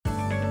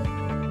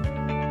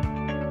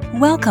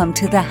Welcome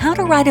to the How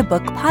to Write a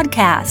Book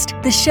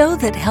podcast, the show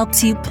that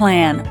helps you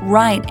plan,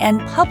 write,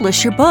 and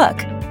publish your book,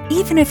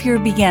 even if you're a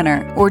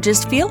beginner or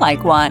just feel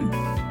like one.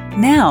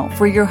 Now,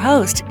 for your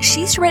host,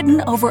 she's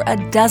written over a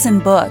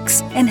dozen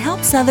books and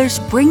helps others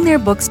bring their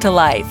books to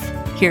life.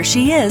 Here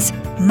she is,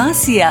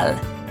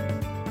 Maciel.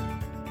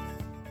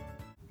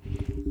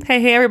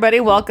 Hey,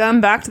 everybody.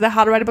 Welcome back to the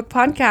How to Write a Book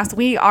podcast.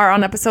 We are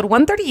on episode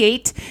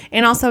 138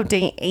 and also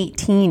day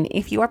 18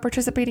 if you are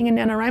participating in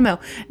NaNoWriMo.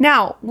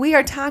 Now, we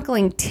are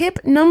tackling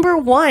tip number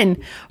 1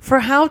 for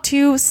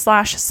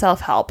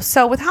how-to/self-help.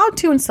 So with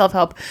how-to and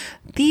self-help,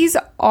 these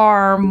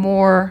are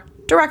more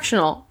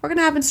directional. We're going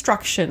to have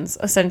instructions,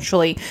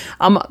 essentially,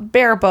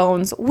 bare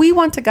bones. We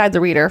want to guide the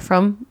reader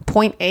from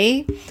point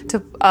A to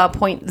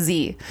point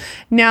Z.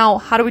 Now,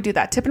 how do we do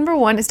that? Tip number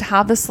 1 is to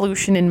have the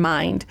solution in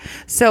mind.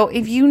 So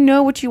if you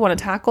know what you want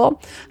to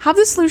tackle, have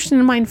the solution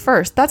in mind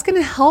first. That's going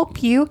to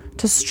help you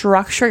to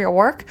structure your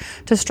work,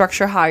 to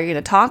structure how you're going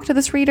to talk to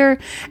this reader,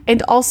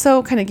 and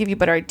also kind of give you a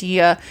better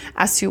idea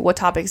as to what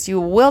topics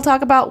you will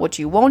talk about, what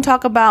you won't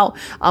talk about,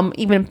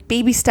 even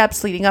baby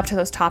steps leading up to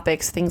those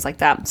topics, things like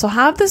that. So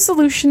have the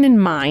solution in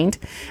mind,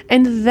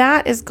 and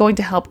that is going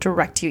to help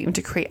direct you even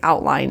to create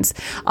outlines,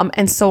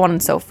 and so on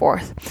and so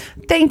forth.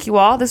 Thank you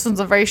all. This one's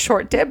a very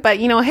short tip, but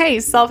hey,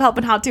 self-help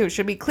and how-to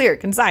should be clear,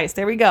 concise.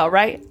 There we go,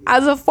 right?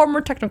 As a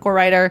former technical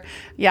writer,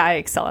 yeah, I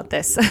excel at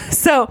this.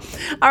 So,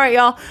 all right,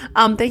 y'all.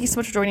 Thank you so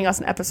much for joining us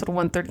in episode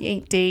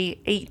 138, day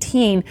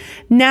 18.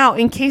 Now,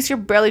 in case you're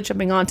barely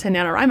jumping on to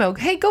NaNoWriMo,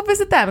 hey, go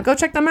visit them. Go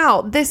check them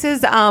out. This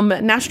is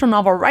National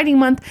Novel Writing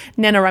Month,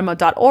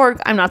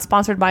 NaNoWriMo.org. I'm not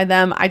sponsored by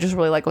them. I just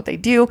really like what they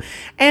do.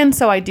 And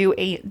so I do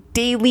a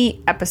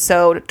daily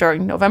episode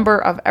during November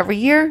of every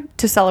year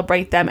to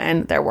celebrate them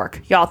and their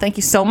work. Y'all, thank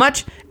you so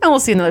much, and we'll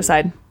see you on the other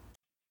side.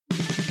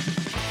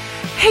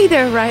 Hey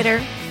there,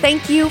 writer.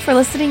 Thank you for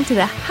listening to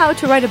the How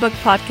to Write a Book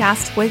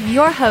podcast with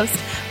your host,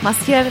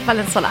 Maciel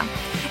Valenzuela.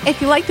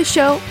 If you like the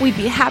show, we'd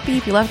be happy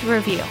if you left a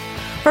review.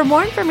 For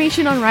more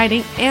information on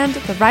writing and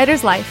the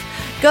writer's life,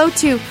 go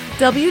to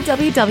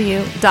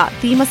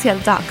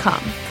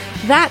www.themaciel.com.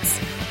 That's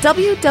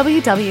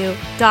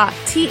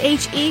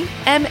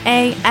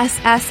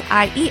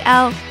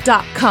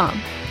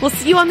www.themassiel.com. We'll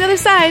see you on the other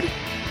side.